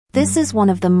This is one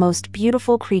of the most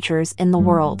beautiful creatures in the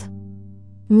world.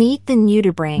 Meet the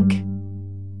nudibranch.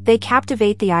 They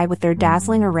captivate the eye with their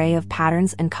dazzling array of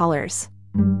patterns and colors.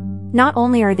 Not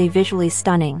only are they visually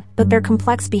stunning, but their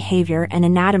complex behavior and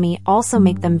anatomy also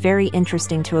make them very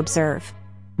interesting to observe.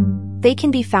 They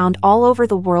can be found all over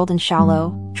the world in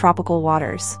shallow, tropical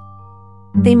waters.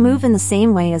 They move in the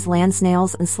same way as land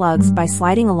snails and slugs by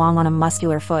sliding along on a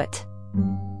muscular foot.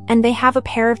 And they have a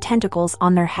pair of tentacles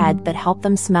on their head that help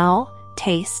them smell,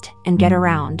 taste, and get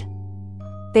around.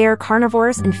 They are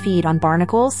carnivores and feed on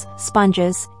barnacles,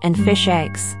 sponges, and fish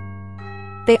eggs.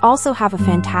 They also have a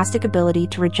fantastic ability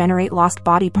to regenerate lost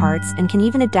body parts and can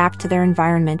even adapt to their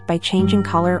environment by changing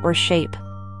color or shape.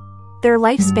 Their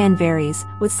lifespan varies,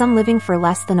 with some living for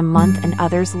less than a month and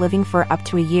others living for up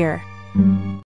to a year.